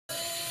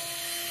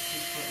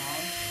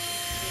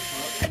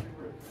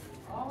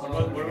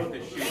What about the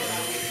shoes?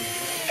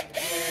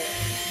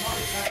 Not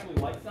exactly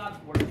like that.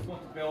 We're just going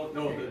to build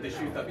the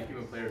shoes that the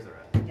human players are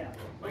at. Yeah.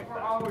 Like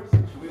I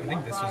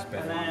think this was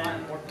better.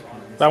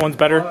 That one's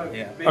better?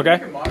 Yeah. Maybe Okay. we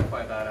can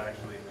modify that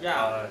actually.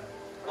 Yeah.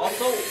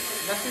 Also,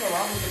 messing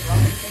around with the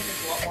ground thing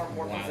is a lot more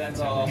important than the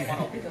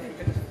funnel because we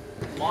can just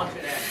launch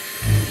it in.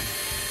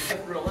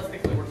 Because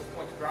realistically, we're just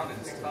going to ground it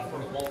and take that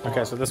for a wall.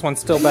 Okay, so this one's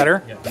still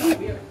better. Yeah.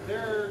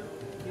 They're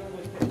dealing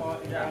with pitfall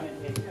and ground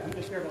intake. We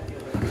just care about the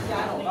other. Yeah,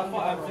 I know. That's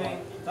why I'm saying.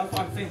 That's why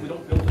I'm saying we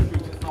don't build the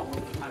shoes. It's not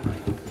worth the time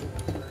right now.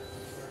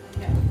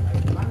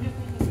 Yeah. I'm just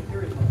thinking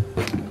material.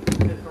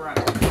 That's correct.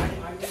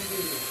 I'm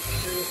thinking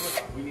material.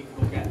 We need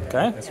to go get it.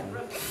 Okay. This one.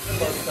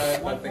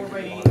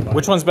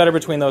 Which one's better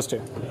between those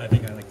two? I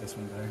think I like this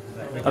one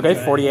better. Okay,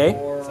 40A.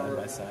 Side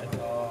by side.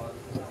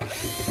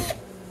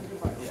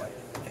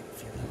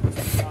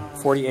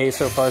 40A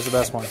so far is the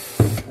best one.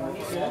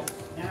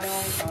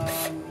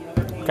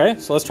 Okay,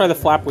 so let's try the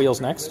flap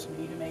wheels next.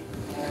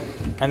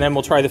 And then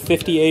we'll try the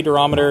 50A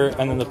durometer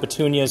and then the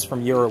petunias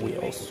from Euro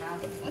wheels.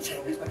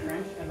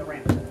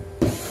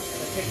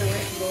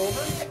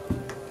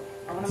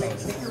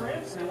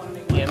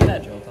 Yeah,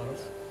 that drill,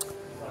 Thomas.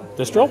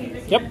 This drill?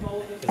 Yep.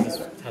 This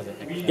has a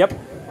hex. Yep.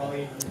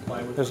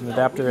 There's an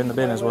adapter in the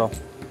bin as well.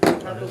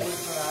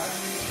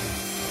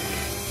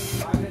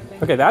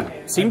 Okay,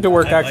 that seemed to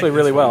work actually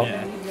really well.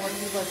 Yeah.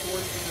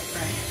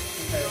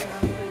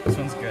 This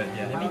one's good,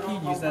 yeah. I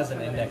think you use that as an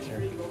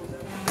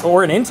indexer.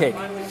 Or an intake.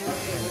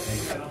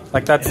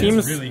 Like that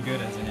seems really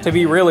good as an to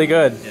be really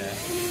good. Yeah.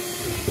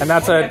 And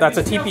that's a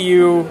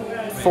TPU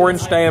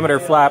 4-inch diameter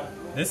flap.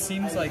 This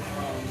seems like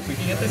we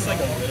can get this like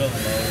a little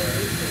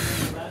lower.